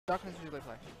Darkness usually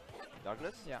play.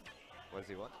 Darkness? Yeah. What does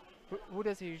he want? Who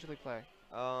does he usually play?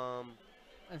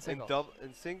 In singles.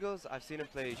 In singles, I've seen him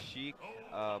play Sheik,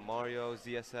 Mario,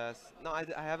 ZSS. No, I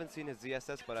haven't seen his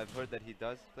ZSS, but I've heard that he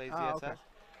does play Ah, okay.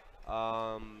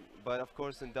 ZSS. But of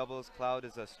course, in doubles, Cloud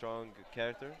is a strong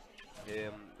character.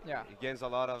 Yeah. He gains a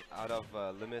lot out of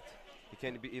limit. He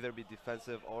can either be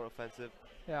defensive or offensive.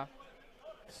 Yeah.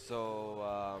 So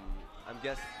I'm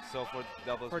guessing. So for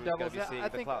doubles, For we're gonna doubles, be yeah, seeing I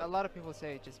the think Cloud. a lot of people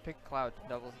say just pick Cloud in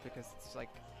doubles because it's like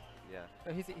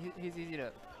Yeah. he's easy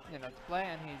to to play,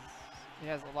 and he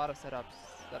has a lot of setups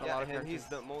that a lot of and characters.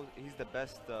 he's the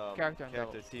best Character in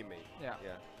character doubles. teammate. Yeah.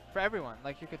 Yeah. For everyone,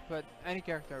 like you could put any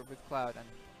character with Cloud and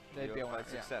they'd You'll be a winner. find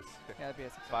success. Yeah, that'd be a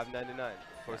success. $5.99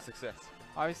 for Yeah. success.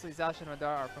 Obviously, Zash and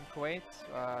Madara are from Kuwait.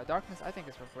 Darkness, I think,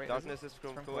 is from Kuwait. Darkness is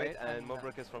from Kuwait, and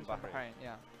Mubrik is from Bahrain.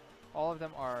 Yeah, all of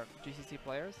them are GCC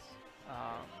players.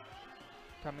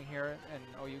 Coming here in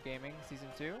OU Gaming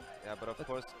Season 2. Yeah, but of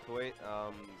course, Kuwait,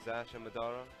 Zash and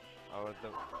Madara are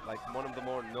one of the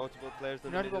more notable players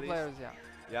in the Notable Middle players, East.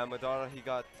 yeah. Yeah, Madara, he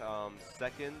got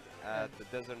second at the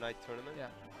Desert Night tournament. Yeah.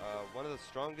 One of the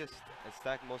strongest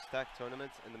and most stacked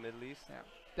tournaments in the Middle East. Yeah.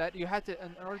 That you had to,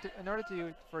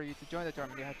 for you to join the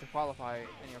tournament, you had to qualify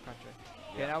in your country.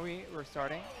 Okay, now we're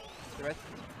starting. Do it.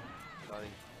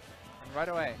 Starting And right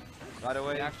away. right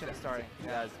away. The action is starting.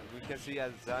 Yeah, as we can see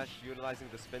as Zash utilizing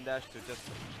the spin dash to just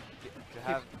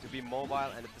to be mobile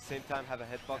and at the same time have a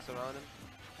hitbox around him.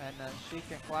 And Sheik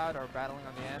and Cloud are battling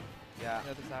on the end. Yeah. On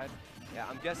the other side. Yeah,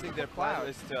 I'm guessing their plan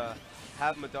is to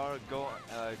have Madara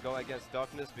go against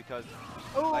Darkness because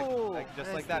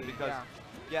just like that because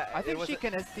I think she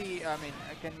can SD. I mean,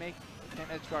 can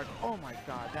edge guard. Oh my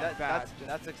God,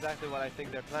 that's exactly what I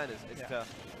think their plan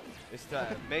is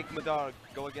to make Madara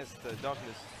go against the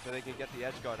Darkness so they can get the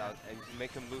edge guard out and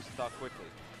make him lose stock quickly.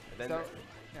 And then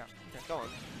go on.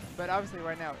 But obviously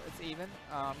right now it's even.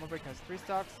 Mubrik has 3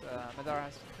 stocks, Madara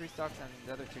has 3 stocks, and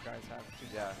the other 2 guys have 2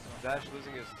 stocks. Yeah, Zash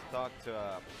losing his stock to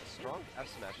a strong F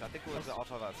smash. I think it was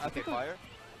off of a PK fire.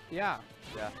 Yeah.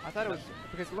 Yeah. I thought it was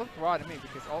because it looked raw to me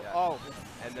because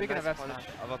and speaking the nice of F punish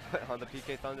smash on the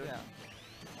PK Thunder. Yeah.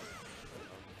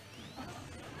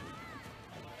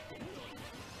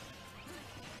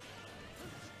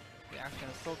 The action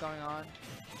is still going on.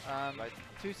 Right.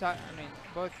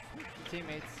 Both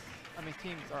teammates.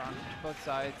 Teams are on both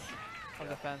sides of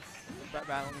the fence,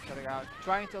 battling each other out,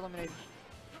 trying to eliminate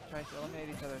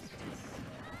each other as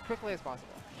quickly as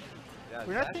possible. Yeah,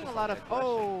 we're not seeing a lot of.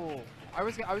 I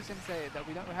was gonna say that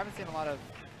we haven't seen a lot of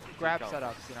grab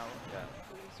setups.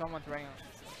 Someone throwing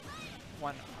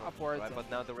one upwards. Right, but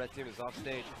now the red team is off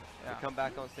stage. Yeah. They come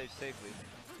back on stage safely.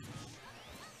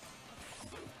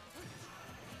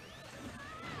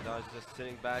 Madara's just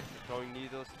sitting back, throwing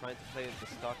needles, trying to play the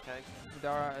stock tank.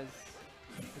 Madara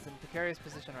is in a precarious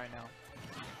position right now.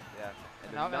 Yeah,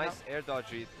 and a nice air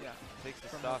dodge read. Yeah. Takes the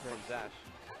stock from Zash.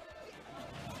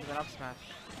 With an up smash.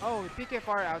 Oh, PK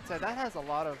fire outside. That has a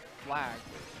lot of lag.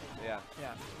 Yeah.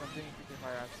 Yeah, when doing PK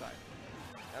fire outside.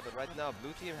 Yeah, but right now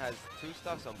blue team has 2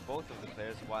 stocks on both of the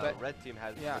players, while red team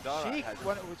has Madara. Sheik,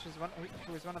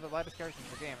 who was one of the lightest characters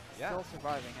in the game, still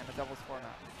surviving in a doubles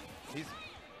format.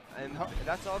 And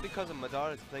that's all because of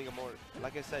Madara is playing a more,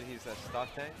 like I said, he's a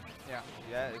stock tank. Yeah.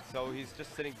 Yeah, so he's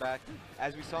just sitting back.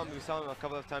 As we saw him a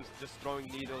couple of times just throwing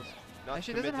needles. And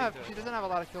she doesn't have a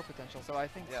lot of kill potential, so I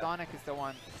think Sonic is the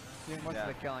one doing most of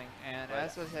the killing. And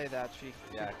as I say that, she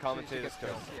commentators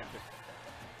kills. Yeah.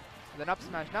 Then up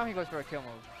smash. Now he goes for a kill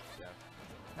move. Yeah.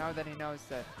 Now that he knows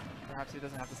that perhaps he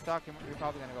doesn't have the stock, he's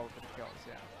probably gonna go for the kills.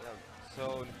 Yeah.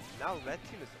 So now red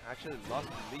team has actually lost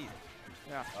the lead.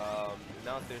 Yeah.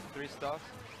 Now there's 3 stocks.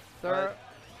 But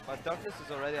Darkness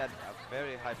is already at a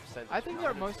very high percentage. I think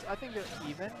they're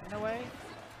even in a way.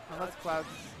 Unless Cloud's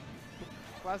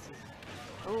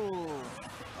ooh.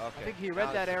 Okay. I think he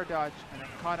read that air dodge and then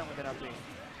caught him with an up B.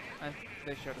 And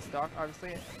they showed a stock,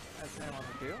 obviously, as anyone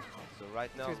would do. So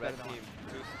right now red team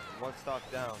 1 stock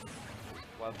down,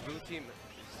 while blue team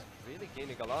is really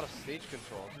gaining a lot of stage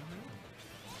control.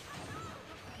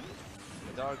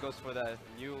 Madara goes for that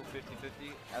new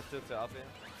 50-50 F tilt to up in.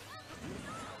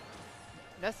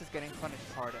 Ness is getting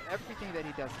punished hard. Everything that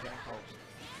he does is getting punished.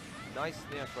 Nice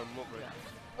snare from Mubrik.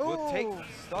 Yeah. Will take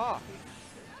stock.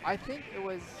 I think it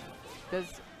was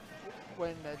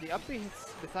when the up B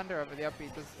hits the thunder of the up B,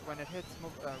 when it hits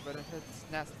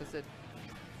Ness, does it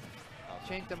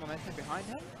change the momentum behind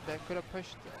him that could have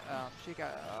pushed Sheik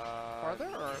farther,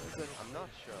 or is it? I'm not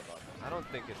sure about that. I don't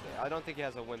think it did. I don't think he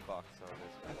has a win box on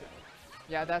this. Okay.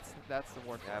 Yeah, that's the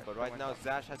word. Yeah, but right now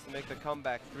Zash has to make the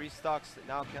comeback. 3 stocks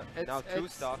now. Now 2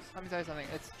 stocks. Let me tell you something.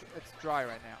 It's dry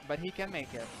right now, but he can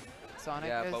make it. Sonic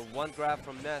Yeah, is. but one grab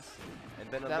from Ness, and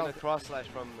then another cross slash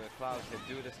from Cloud can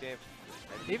do this game.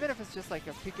 And even if it's just like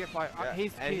a PK fire, yeah,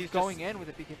 he's going in with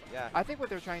a PK. Yeah. I think what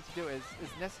they're trying to do is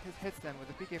Ness hits them with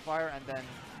a PK fire, and then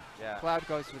yeah. Cloud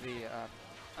goes with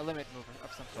a limit move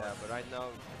of some sort. Yeah, but right now,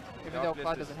 even though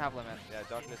Cloud doesn't have limit. Yeah,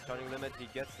 Darkness turning limit, he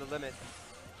gets the limit.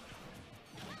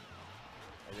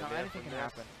 No, anything can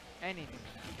happen. Anything.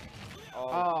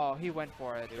 Oh, he went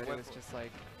for it, but it was just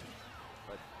like.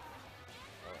 But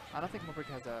I don't think Mubrik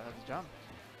has a jump.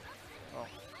 Well,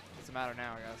 it's a matter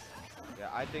now, I guess. Yeah,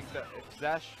 I think that if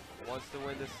Zash wants to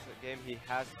win this game, he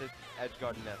has to edge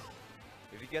guard Ness.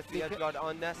 If he gets the edge guard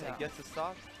on Ness and gets the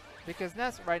stock. Because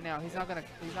Ness right now, he's not gonna get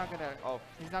killed. Oh,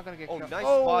 nice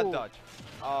spot dodge.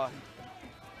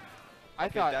 I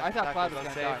thought Cloud was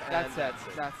gonna die.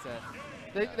 That's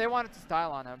it. They wanted to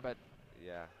style on him, but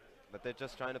yeah, but they're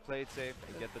just trying to play it safe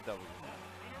and get the W.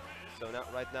 So now,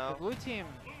 right now, the blue team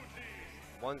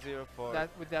 1-0 for that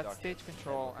with that Darkness. stage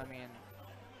control. I mean,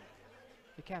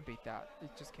 you can't beat that. You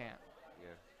just can't.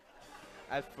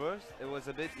 Yeah. At first, it was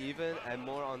a bit even and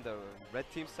more on the red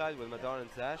team side with Madara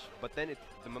and Zash, but then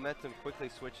the momentum quickly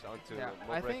switched onto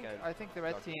Mubrik I think the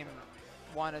red Darkness. team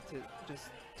wanted to just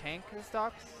tank the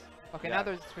stocks. Okay, Yeah. now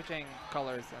they're switching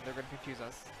colors and they're going to confuse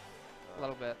us a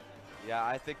little bit. Yeah,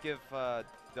 I think if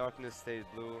Darkness stayed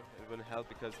blue, it wouldn't help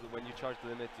because when you charge the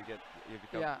limit, you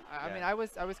become. Yeah, I mean, I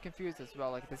was confused as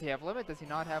well. Like, does he have limit? Does he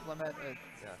not have limit?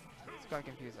 It's quite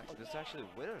confusing. Oh, this is actually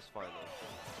winners final.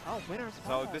 Oh, winners So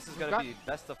final. this is gonna be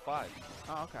best of 5.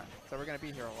 Oh, okay. So we're gonna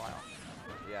be here a while.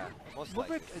 Yeah, most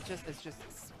likely. Mubrik is just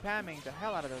spamming the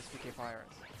hell out of those PK fires.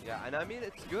 Yeah, and I mean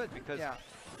it's good because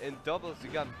in doubles you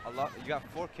got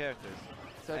 4 characters,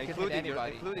 so including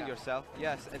yourself.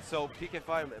 Yes, and so PK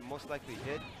fire most likely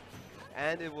hit,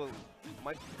 and it will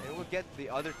get the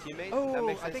other teammate. Oh, that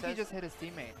makes I think sense. he just hit his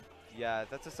teammate. Yeah,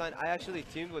 that's a sign. I actually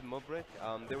teamed with Mubrik.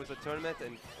 There was a tournament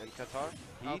in Qatar,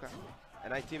 Heat,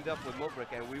 and I teamed up with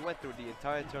Mubrik, and we went through the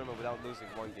entire tournament without losing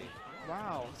one game.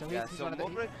 Wow. So he's one of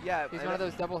Mubrik, he's one of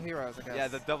those double heroes, I guess. Yeah,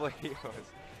 the double heroes.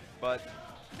 But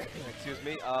excuse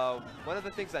me. One of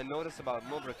the things I noticed about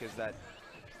Mubrik is that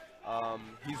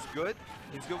he's good.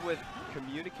 He's good with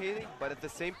communicating, but at the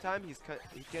same time, he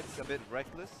gets a bit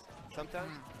reckless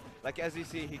sometimes. Like as you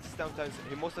see,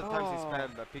 most of the times he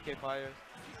spams PK fire.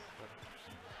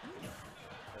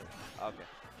 Okay.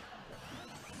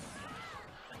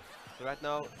 So right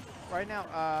now,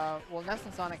 well, Ness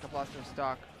and Sonic have lost their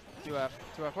stock to a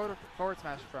forward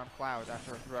smash from Cloud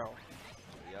after a throw.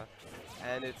 Yeah,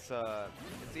 and it's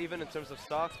even in terms of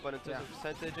stocks, but in terms of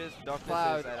percentages, Darkness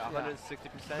Cloud, is at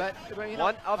 160%. But you know,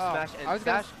 one up smash and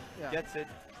Zash gets it,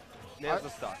 nails the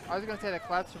stock. I was gonna say that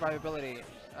Cloud's survivability,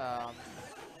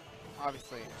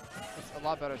 obviously, is a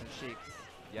lot better than Sheik's.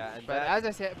 Yeah, and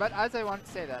but as I wanted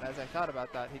to say that, as I thought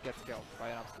about that, he gets killed by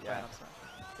an up smash.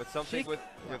 But something with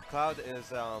Cloud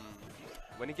is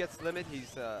when he gets limit, he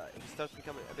starts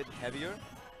becoming a bit heavier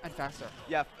and faster.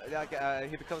 Yeah, like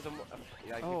he becomes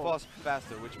he falls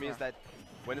faster, which means that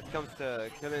when it comes to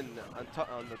killing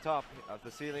on the top of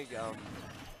the ceiling,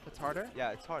 it's harder.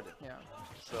 Yeah, it's harder. Yeah.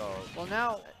 So. Well,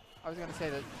 now I was gonna say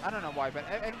that I don't know why, but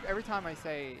every time I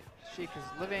say Sheik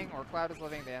is living or Cloud is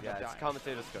living, they end up dying. Yeah, it's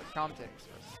commentator's curse. Commentator's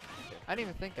curse. Okay. I didn't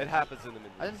even think it happens in the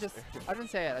middle. I didn't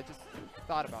say it. I just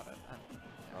thought about it.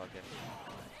 Okay.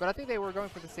 But I think they were going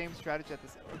for the same strategy at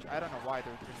this, which I don't know why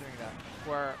they're doing that.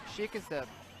 Where Sheik is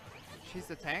she's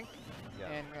the tank,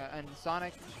 and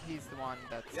Sonic, he's the one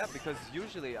that's. Yeah, because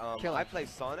usually I play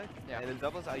Sonic, and in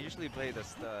doubles I usually play the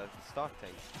stock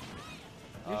tank.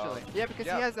 Usually. Yeah, because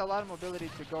he has a lot of mobility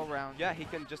to go around. Yeah, he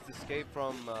can just escape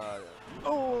from.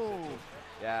 Oh.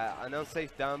 Yeah, an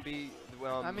unsafe down B.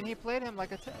 I mean, he played him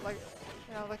like a like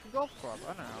a golf club.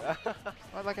 I don't know,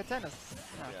 or like a tennis.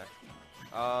 Yeah.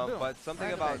 But something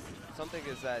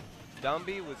is that down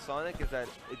B with Sonic is that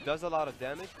it does a lot of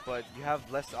damage, but you have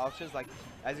less options. Like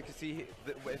as you can see,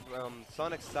 with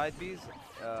Sonic's side Bs,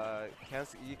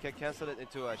 you can cancel it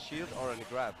into a shield or a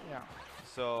grab. Yeah.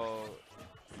 So.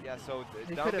 Yeah, so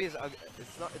down B is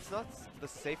it's not the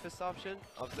safest option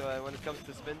when it comes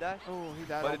to spin dash. Oh, he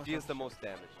died. But it deals the most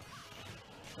damage.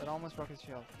 It almost broke his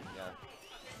shield. Yeah.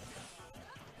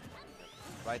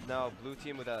 Right now, blue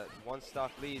team with a 1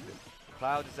 stock lead.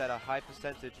 Cloud is at a high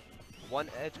percentage. One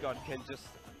edge guard can just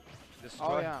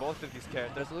destroy both of these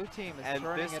characters. The blue team is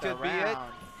turning it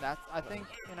around. That's I think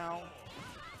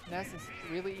Ness is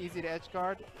really easy to edge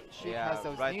guard. Sheik has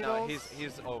those needles. Now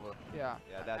he's over. Yeah.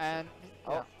 Yeah, that's it.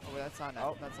 Oh, that's not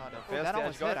it. That's not it. Oh, that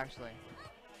almost hit actually.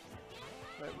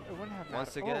 But it wouldn't have mattered.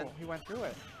 Once again, he went through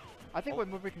it. I think what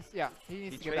Mubrik is, he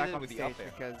needs to get back on the stage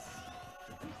because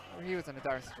he was in a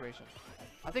dire situation.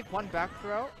 I think one back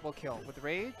throw will kill with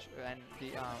Rage and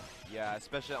the Yeah,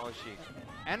 especially on Sheik.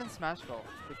 and in Smashville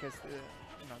because the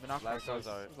the knockback Blastos goes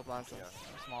are- the Blastos yeah.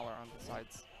 are smaller on the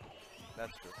sides.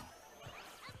 That's true.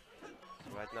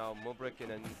 So right now, Mubrik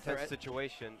in an They're intense at-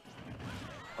 situation.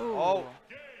 Ooh. Oh.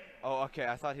 Oh, okay.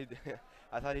 I thought he,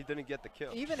 I thought he didn't get the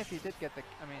kill. Even if he did get the,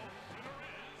 I mean,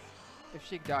 if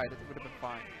Sheik died, it would have been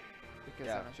fine because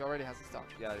Yeah. she already has the stock.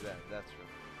 Yeah, that's true.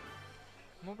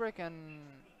 Mubrik and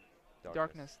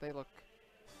Darkness, they look.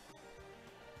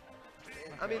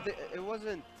 I mean, okay. it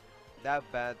wasn't that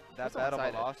bad. That It's bad of a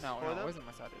one-sided. loss No, for no, them. it wasn't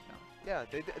one-sided. No. Yeah,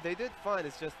 they did fine.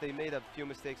 It's just they made a few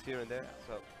mistakes here and there. Yeah.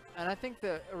 So And I think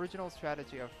the original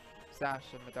strategy of Zash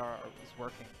and Madara is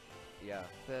working. yeah,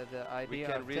 The idea we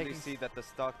can of really taking see that the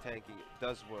stock tanking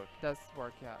does work. does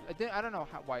work. Yeah. I don't know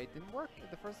why it didn't work in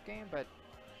the first game, but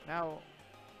now.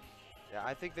 Yeah,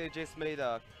 I think they just made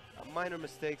minor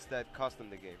mistakes that cost them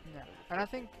the game. Yeah. And I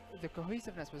think the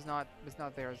cohesiveness was not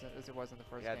there as it was in the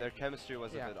first Yeah, game. their chemistry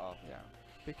was Yeah. a bit off. Yeah,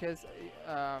 because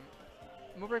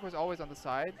Mubrik was always on the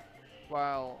side,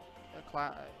 while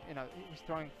he was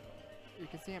throwing. You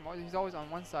can see him. He's always on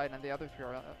one side, and the other three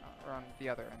are on the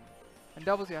other. And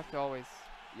doubles, you have to always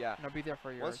Yeah. be there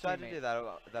for your One strategy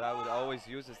teammate. that I would always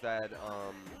use is that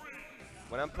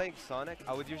when I'm playing Sonic,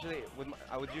 I would usually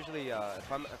if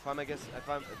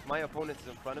my opponent is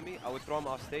in front of me, I would throw him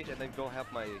off stage and then go help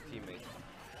my teammate.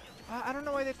 I don't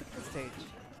know why they picked the stage.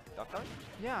 Rookang?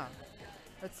 Yeah,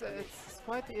 it's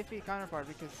quite the iffy counterpart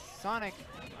because Sonic,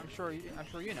 I'm sure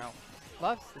you know,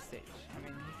 loves the stage. I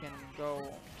mean, he can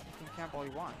camp all he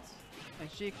wants. And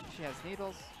she has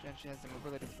needles and she has the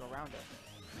mobility to go around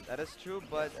it. That is true,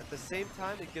 but at the same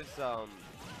time, it gives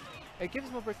It gives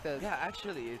Mubrik the yeah,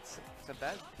 actually, it's a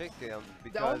bad pick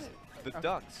because the okay.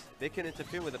 ducks they can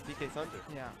interfere with the PK Thunder.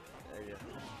 yeah. Yeah.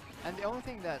 And the only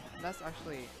thing that's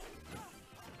actually,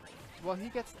 well, he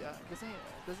gets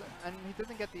he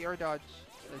doesn't get the air dodge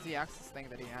Z-axis thing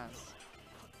that he has.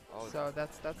 Oh, So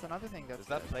that's another thing that's does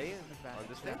that play advantage. on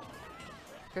this stage?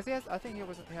 Because I think he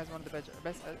has one of the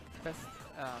best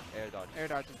Air dodge. air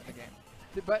dodges in the game.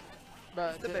 But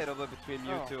It's debatable between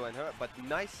Mewtwo and her, but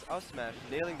nice out smash,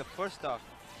 nailing the first stock.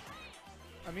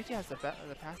 Amici has the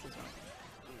fastest one.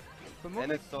 But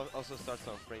And Mubrik it also starts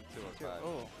on frame 2 or 5.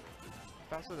 oh,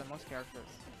 faster than most characters.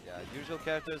 Yeah, usual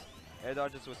characters, air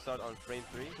dodges would start on frame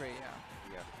 3. 3, yeah.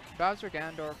 Yeah. Bowser,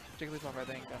 Ganondorf, Jigglypuff, I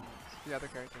think, and the other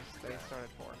characters they started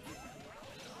 4.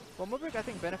 Well, Mubrik I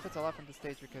think benefits a lot from the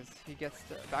stage because he gets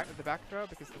the back throw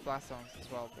because the blast zones as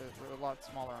well they're a lot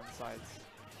smaller on the sides.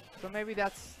 So maybe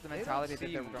that's the mentality that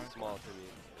they they're don't going seem small to me,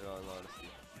 in all honesty.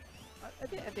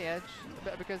 at the edge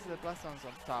because the blast zones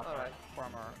on top Alright. are far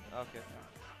more. Okay.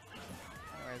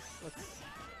 Anyways, let's.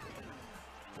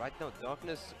 Right now,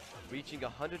 Darkness reaching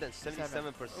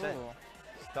 177%. Ooh.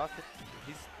 Stock,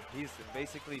 he's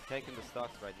basically tanking the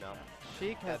stocks right now.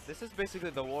 Sheik Yeah, has. this is basically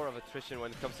the war of attrition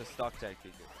when it comes to stock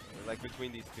tanking, like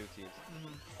between these two teams.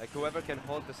 Like whoever can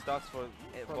hold the stocks for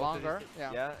both of longer, these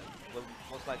yeah. will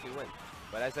most likely win.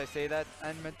 But as I say that,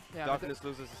 And Darkness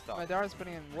loses the stock. Madara's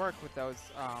putting in work with those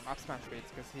up smash speeds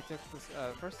because he took this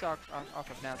first stock off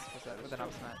of Ness with an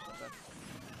up smash.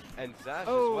 And Zash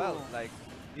Oh. as well. Like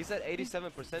he's at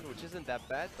 87%, which isn't that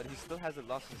bad, but he still hasn't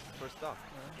lost his first stock.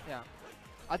 Yeah.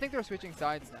 I think they're switching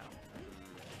sides now.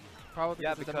 Probably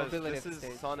Yeah, because of the because mobility this of is the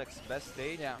stage. Sonic's best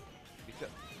stage. Yeah. Because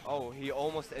he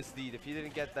almost SD'd. If he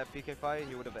didn't get that PK fire,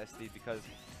 he would have SD'd because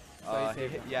So he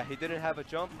saved him. he didn't have a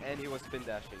jump and he was spin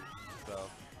dashing. So,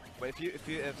 but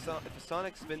if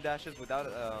Sonic spin dashes without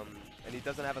and he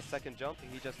doesn't have a second jump,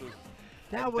 he just loses.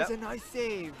 That And was a nice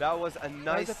save. that was a nice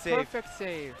that was a save. perfect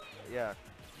save. Yeah,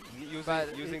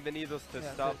 But using the needles to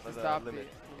Yeah, stop to the stop limit.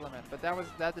 the limit. But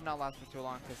that did not last for too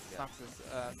long because Yeah.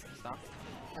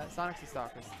 Sonic's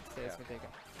stock is Yeah. taken.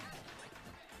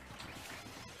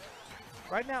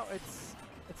 Right now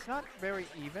it's not very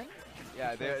even.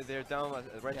 Yeah, because- they're down.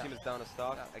 The red Yeah. team is down a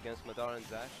stock Yeah. against Madara and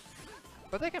Zash.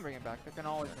 But they can bring it back. They can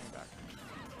always bring it back.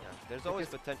 Yeah, there's always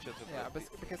potential to. Yeah, flip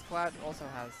but because Clad also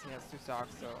has 2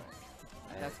 stocks, so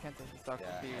And- Ness can't take the stock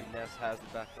Yeah, to be. and Ness has the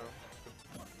back throw.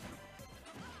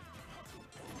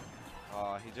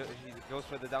 He goes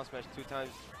for the down smash 2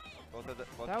 times. Both That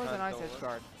was a times nice don't edge work.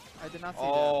 guard. I did not see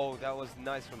Oh, that was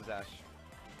nice from Zash.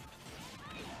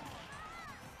 that.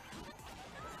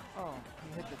 Oh,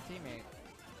 he hit the teammate.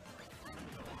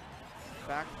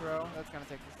 Back throw. That's gonna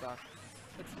take the stock.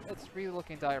 It's really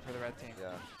looking dire for the red team.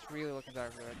 Yeah. It's really looking dire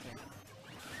for the red team.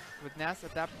 With Nas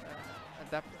at that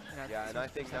Yeah, and I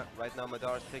think that right now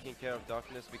Madara's taking care of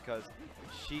Darkness because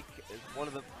Sheik is one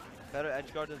of the better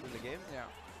edge guarders in the game. Yeah.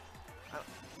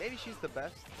 Maybe she's the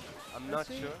best. I'm Is not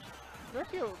she? sure. There are a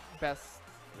few best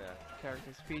Yeah.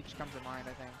 characters. Peach comes to mind,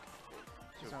 I think.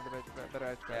 She's one of the better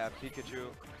edge Yeah, guys. Pikachu.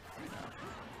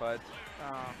 But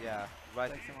Um, yeah,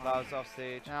 right. takes him on. Cloud's off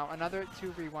stage. Now another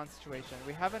 2v1 situation.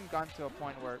 We haven't gotten to a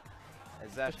point where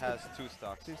And Zash has 2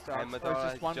 stocks. 2 stars And or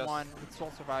Madara just 1-1 with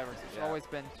Soul Survivors. It's Yeah. always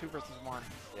been 2 versus 1.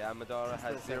 Yeah, Madara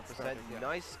has Still 0%. perfect, yeah.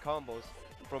 Nice combos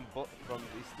from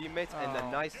his teammates and a Oh.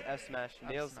 nice F smash Up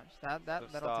nails. smash. the That'll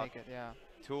stock. take it, yeah.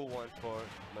 2-1 for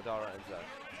Madara and Zash.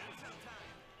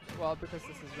 Well, because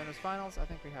this is winners finals, I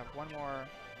think we have one more.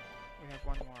 We have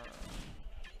one more.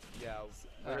 Yeah,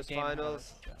 winners game ahead of finals.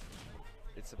 us, yeah.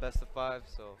 It's a best of 5,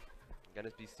 so gonna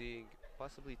be seeing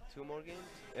possibly 2 more games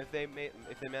if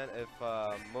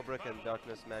Mubrik and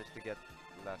Darkness manage to get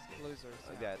the last game. Losers.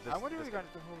 Yeah, I wonder this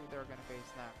who they're gonna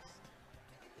face next.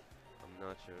 I'm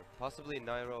not sure. Possibly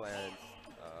Nairo and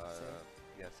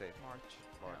safe. March.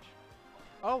 March. Yeah.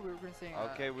 Oh, we were gonna see.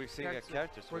 Okay, we're seeing a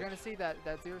character switch. We're gonna see that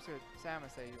 0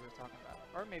 Samus that you were talking about,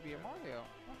 or maybe a Mario.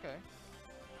 Okay.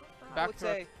 I would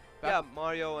say, yeah,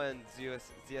 Mario and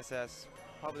ZSS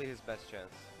probably his best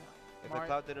chance. Yeah. If the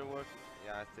Cloud didn't work,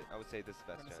 yeah, I would say this is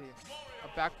best Gonna chance. see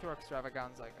a backdoor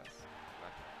extravaganza, I guess.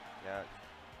 Yeah,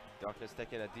 Darkness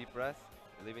taking a deep breath,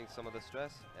 relieving some of the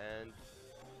stress, and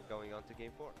going on to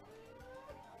game 4.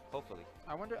 Hopefully.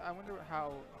 I wonder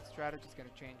how strategy is gonna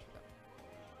change for them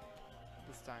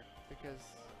this time, because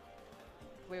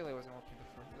clearly it wasn't working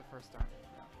the first time.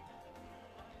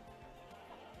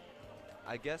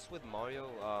 I guess with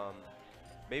Mario,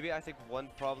 maybe I think one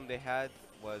problem they had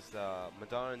was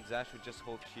Madara and Zash would just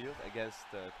hold shield against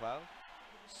Cloud.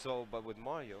 So, but with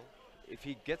Mario, if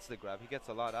he gets the grab, he gets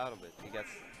a lot out of it. He gets,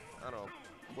 I don't know,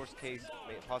 worst case,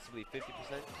 possibly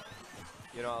 50%.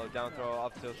 You know, down throw,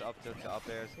 up tilt, up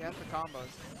airs. He has the combos.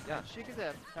 Yeah. She could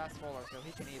have fast follower, so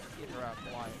he can eat her up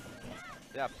alive.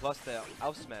 Yeah, plus the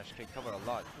out smash can cover a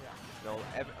lot. Yeah. You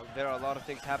know, there are a lot of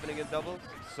things happening in doubles,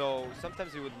 so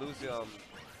sometimes you would lose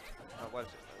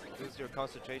lose your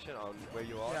concentration on where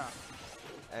you are. Yeah.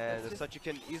 And It's as such, you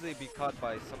can easily be caught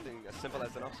by something as simple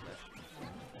as an up smash.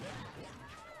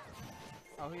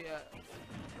 Oh,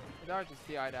 Madara just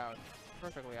DI'd out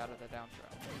perfectly out of the down throw.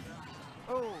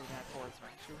 Oh, that forward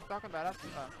smash. She was talking about up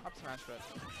smash, but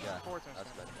Yeah, forward smash. up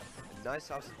smash.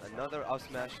 Nice another up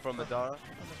smash from Madara.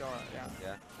 Madara, yeah.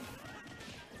 Yeah.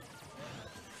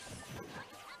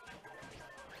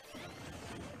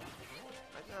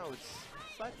 Right now it's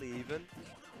slightly even.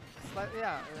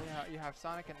 Yeah, you have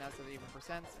Sonic and Ness at even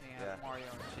percents, and you have Yeah. Mario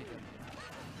and Chica.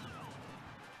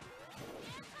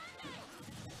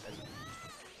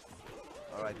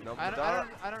 All right, no I Madara.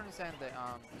 don't understand the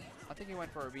I think he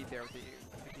went for a beat there with the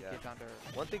Yeah. kick under.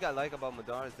 One thing I like about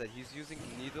Madara is that he's using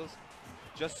needles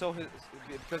just so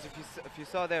because if you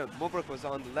saw there, Mubrik was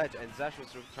on the ledge and Zash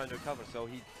was trying to recover, so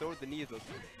he threw the needles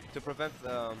to prevent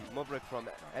Mubrik from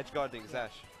edge guarding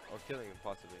Zash or killing him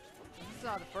possibly. This is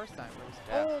not the first time.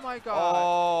 Yeah. Oh my god!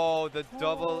 Oh, the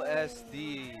double Oh.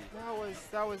 SD.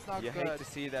 That was not You good. hate to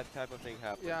see that type of thing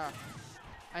happen. Yeah.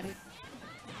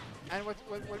 And what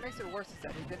makes it worse is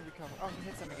that he didn't recover. Oh, he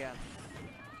hits him again.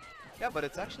 Yeah, but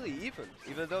it's actually even.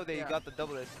 Even though they Yeah. got the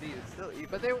double SD, it's still even.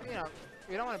 But you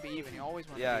don't want to be even. You always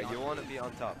want to Yeah, be you want to be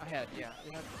on top. ahead. Yeah,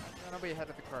 you want to be ahead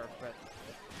of the curve. But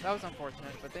that was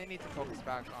unfortunate. But they need to focus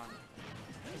back on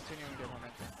continuing their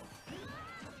momentum.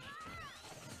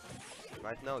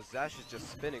 Right now, Zash is just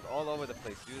spinning all over the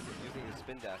place, using his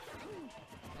spin dash.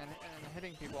 And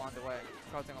hitting people on the way,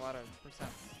 causing a lot of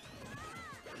percents.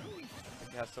 I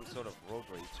think he has some sort of road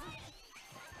rage.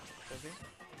 Does he?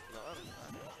 No, I don't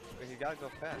know. But he gotta go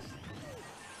fast.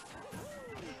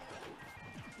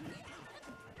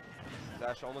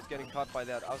 Zash almost getting caught by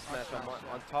that out smash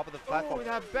on top of the platform. Oh,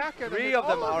 that back of 3 of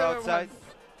them are outside.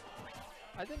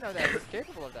 I didn't know that he was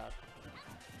capable of that.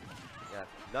 Yeah,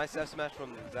 nice F smash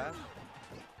from Zash.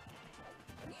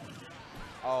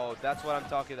 Oh, that's what I'm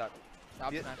talking about.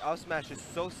 Up The smash. out smash is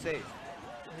so safe.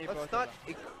 He Well, both it's of not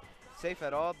them. safe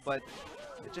at all, but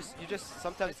you just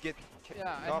sometimes get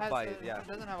Yeah, caught by it. it Yeah.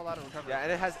 doesn't have a lot of recovery. Yeah,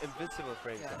 and it has invincible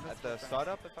frames Yeah, at invincible the frames.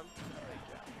 startup, if I'm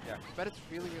yeah, But it's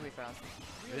really fast.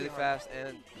 really hard. fast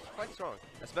and quite strong,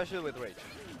 especially with rage.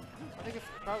 I think it's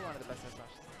probably one of the best S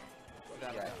smashes.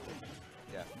 Without a Yeah. doubt.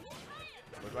 Yeah.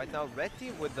 But right now, red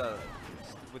team with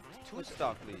 2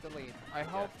 stock lead. The lead. I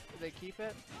hope they keep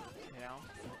it. You know.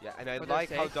 Yeah, and I For their like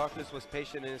how sake. Darkness was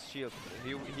patient in his shield.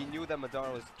 He knew that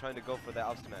Madara was trying to go for the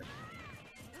out smash.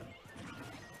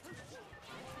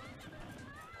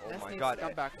 Oh Ness my needs god. to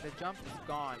come back. The jump is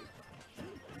gone.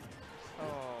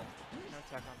 Oh, no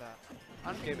attack on that. I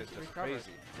don't This think game he is just recovered.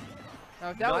 crazy. Now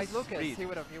if that Nice was Lucas, read. he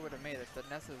would have made it. But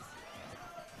Ness is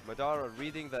Madara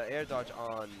reading the air dodge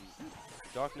on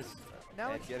Darkness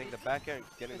Now and getting the back air and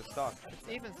getting the stock. It's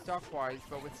even stock-wise,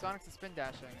 but with Sonic's spin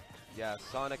dashing, Yeah,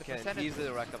 Sonic the can percentage easily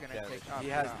is rack just up gonna damage. take up, He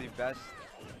has yeah. the best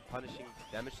punishing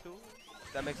damage tool.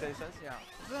 If that makes any sense? yeah,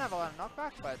 it doesn't have a lot of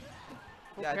knockback, but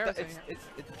who Yeah, cares when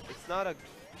it's not a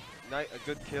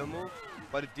good kill move,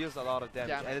 but it deals a lot of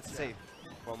damage, and it's yeah. safe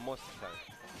for most of the time.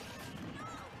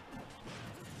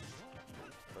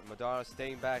 But Madara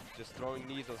staying back, just throwing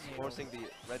needles, forcing the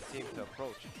red team to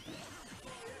approach.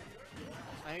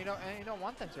 And you don't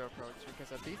want them to approach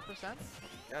because at these percents,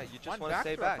 Yeah, you just one want to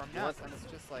stay throw back. from You want, Ness, and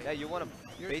it's just like yeah, you want to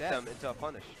you're bait dead. them into a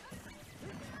punish.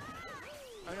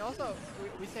 I mean, also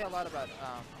we say a lot about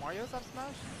Mario's up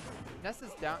smash.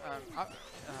 Ness's down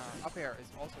up air is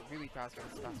also really fast when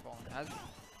it's fast falling. As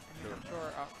I'm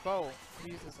sure Bo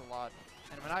uses a lot,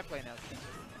 and when I play Ness,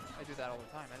 I do that all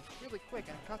the time, and it's really quick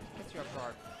and it gets you up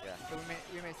guard. Yeah. So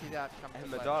we may see that come And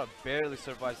to play. Madara barely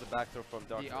survives the back throw from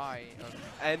Darkness. The eye of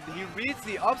And he reads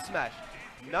the up smash.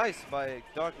 Nice by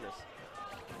Darkness.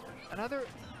 another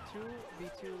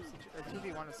 2v2 or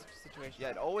 2v1 situation. Yeah,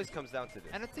 it always comes down to this.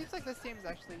 And it seems like this team is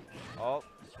actually. Oh,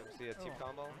 can we see a team Oh.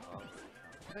 combo? Oh.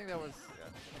 I think that was Yeah.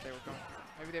 what they were going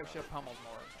for. Maybe they should have pummeled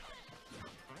more.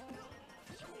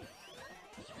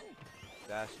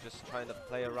 Zash just trying to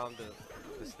play around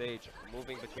the stage,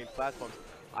 moving between platforms.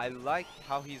 I like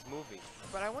how he's moving.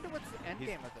 But I wonder what's the end He's-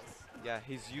 game of this. Yeah,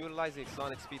 he's utilizing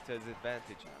Sonic speed to his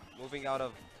advantage, moving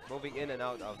in and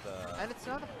out of the. And it's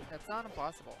not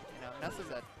impossible. You know, Ness is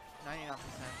at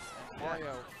 99%, and Yeah.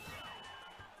 Mario.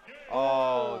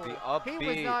 Oh, the up He B.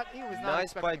 was not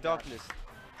Nice by expecting that. Darkness.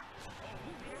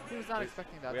 He was not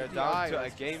expecting that. We are The down DI to a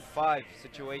was game 5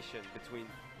 situation between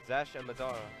Zash and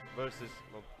Madara versus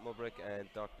Mubrik and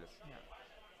Darkness. Yeah.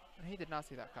 And he did not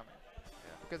see that coming. Yeah.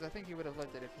 Because I think he would have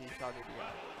lived it if he saw the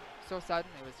DI. So sudden,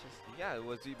 it was just. Yeah, it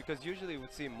was because usually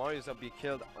we'd see Mario's up be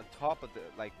killed on top of the,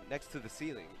 like next to the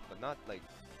ceiling, but not like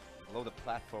below the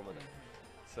platform of it.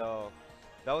 So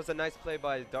that was a nice play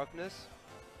by Darkness.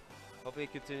 Hopefully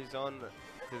it continues on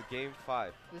to game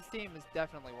 5. This team is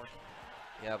definitely working.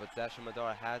 Yeah, but Zash and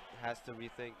Madara has to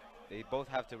rethink. They both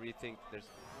have to rethink their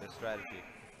strategy.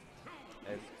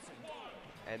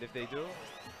 And if they do,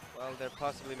 well, they'll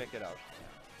possibly make it out.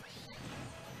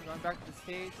 Going back to the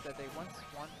stage that they once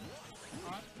won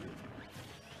on.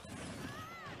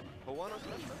 Who won on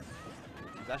Smash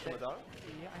Bros? Zash and Madara?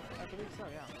 Yeah, I believe so,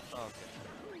 yeah. Oh,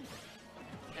 okay.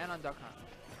 And on Duck Hunt.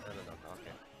 No,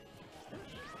 okay.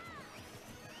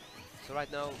 So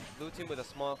right now, blue team with a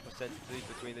small percentage lead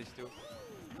between these two.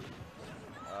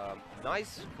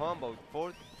 Nice combo.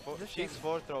 Sheik's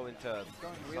forward throw into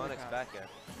going really Sonic's fast. back air.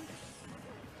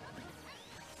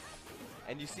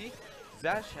 And you see,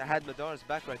 Zash had Madara's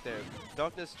back right there.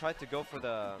 Darkness tried to go for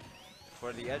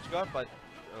the edge guard, but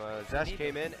Zash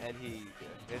came in and he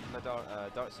hit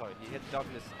he hit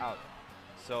Darkness out,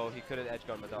 so he couldn't edge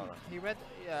guard Madara. He read,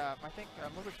 I think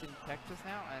Mubrik didn't tech just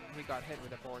now, and he got hit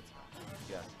with a forward smash.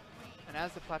 Yes. And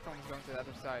as the platform was going to the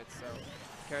other side, so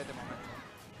carried the momentum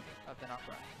of the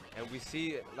knockback. And we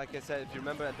see, like I said, if you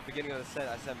remember at the beginning of the set,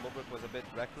 I said Mubrik was a bit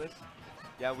reckless.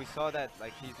 Yeah, we saw that,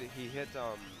 like he hit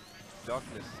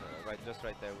Darkness just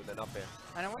right there with an up air.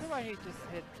 And I wonder why he just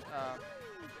hit.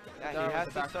 Yeah, Madara he has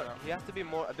with the to back start. throw. He has to be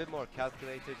a bit more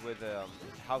calculated with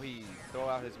how he throw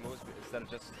out his moves instead of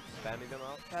just spamming them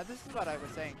out. Yeah, this is what I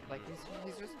was saying. Like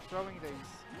he's just throwing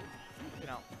these,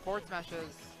 forward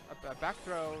smashes, back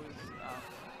throws,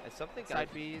 And something side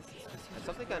Bs. And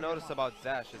something I noticed about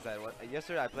Zash is that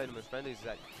yesterday I played him with friendlies, is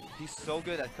that he's so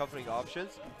good at covering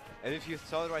options. And if you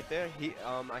saw it right there,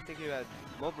 I think he had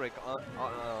Mubrik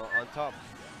on top.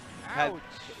 Ouch!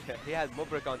 He had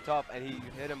Mubrik on top, and he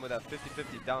hit him with a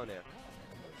 50-50 down air.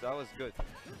 So that was good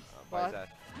by Well, Zash.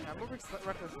 Yeah, Mubrik's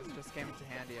recklessness just came into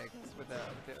handy, I guess,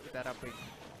 with that up B.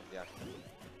 Yeah.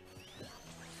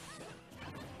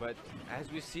 But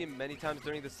as we've seen many times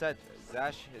during the set,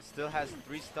 Zash still has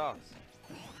 3 stocks.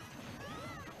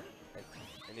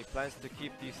 And he plans to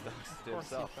keep these stocks to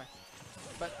himself.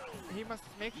 But he must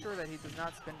make sure that he does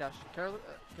not spin dash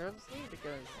carelessly,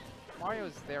 because Mario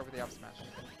is there with the up smash.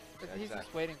 But Yeah, he's just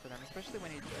exactly. waiting for them, especially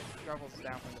when he travels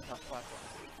down from the top platform.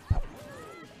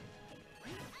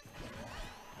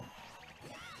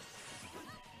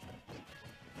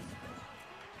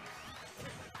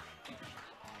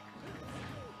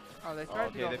 Oh, they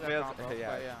tried to go Okay, for they that failed. combo,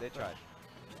 Yeah, but they tried.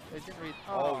 They didn't read.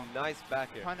 Oh, nice back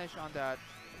air. Punish on that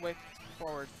whip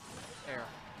forward air.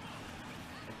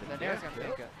 The Nair's gonna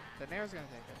take it. The Nair's gonna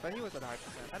take it. But he was at high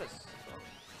percent. That is.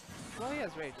 Well, he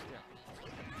has rage too.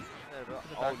 The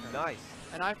Oh, back air. nice.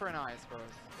 An eye for an eye, I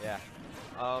suppose. Yeah.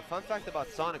 Fun fact about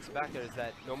Sonic's back air is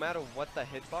that no matter what the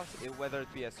hitbox, whether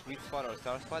it be a sweet spot or a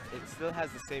star spot, it still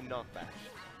has the same knockback.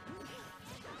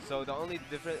 So the only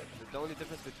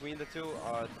difference between the two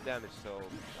are the damage. So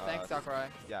Thanks, Sakurai.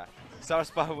 yeah, Star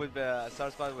Spot would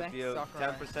Thanks, deal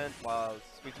Sakurai. 10%, while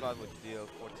Sweet Spot would deal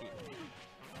 14.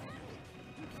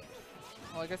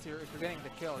 Well, I guess if you're getting the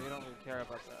kill, you don't really care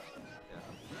about that.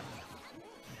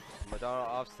 Yeah. Madara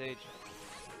off stage.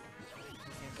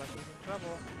 He seems like he's in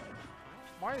trouble.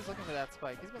 Mario's looking for that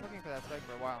spike. He's been looking for that spike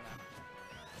for a while now.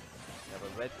 Yeah,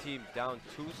 but red team down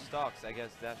 2 stocks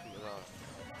against Zash and Madara.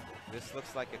 This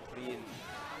looks like a clean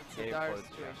It's game a dire for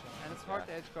situation, and it's hard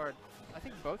to edge guard. I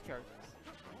think both characters,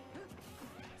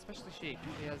 especially Sheik.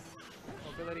 He has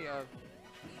mobility of.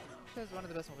 He has one of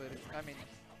the best mobility. I mean,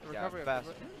 the recovery fast,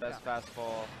 of best fast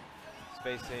fall,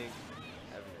 spacing,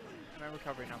 everything. I mean,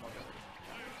 recovery, not mobility.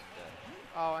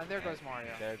 Yeah. Oh, and there goes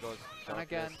Mario. There goes. And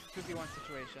again, Darkness. 2v1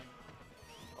 situation.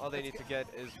 All they Let's need to get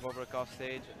is Mubrik off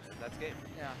stage, and that's game.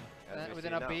 Yeah. As we With see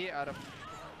an up now. B out of.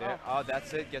 There, oh,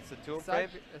 that's it. Gets the tomb frame.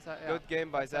 Yeah. Good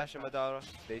game by Side Zash and smash. Madara.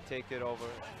 They take it over.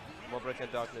 Mubrik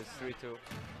and Darkness 3-2.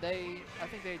 I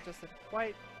think they adjusted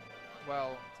quite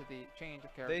well to the change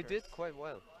of characters. They did quite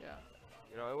well. Yeah.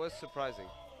 You know, it was surprising.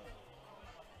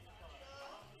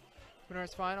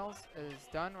 Winners finals is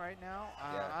done right now.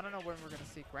 Yeah. I don't know when we're gonna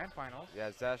see grand finals.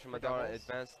 Yeah, Zash and For Madara doubles.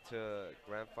 advanced to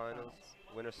grand finals,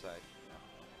 winner side.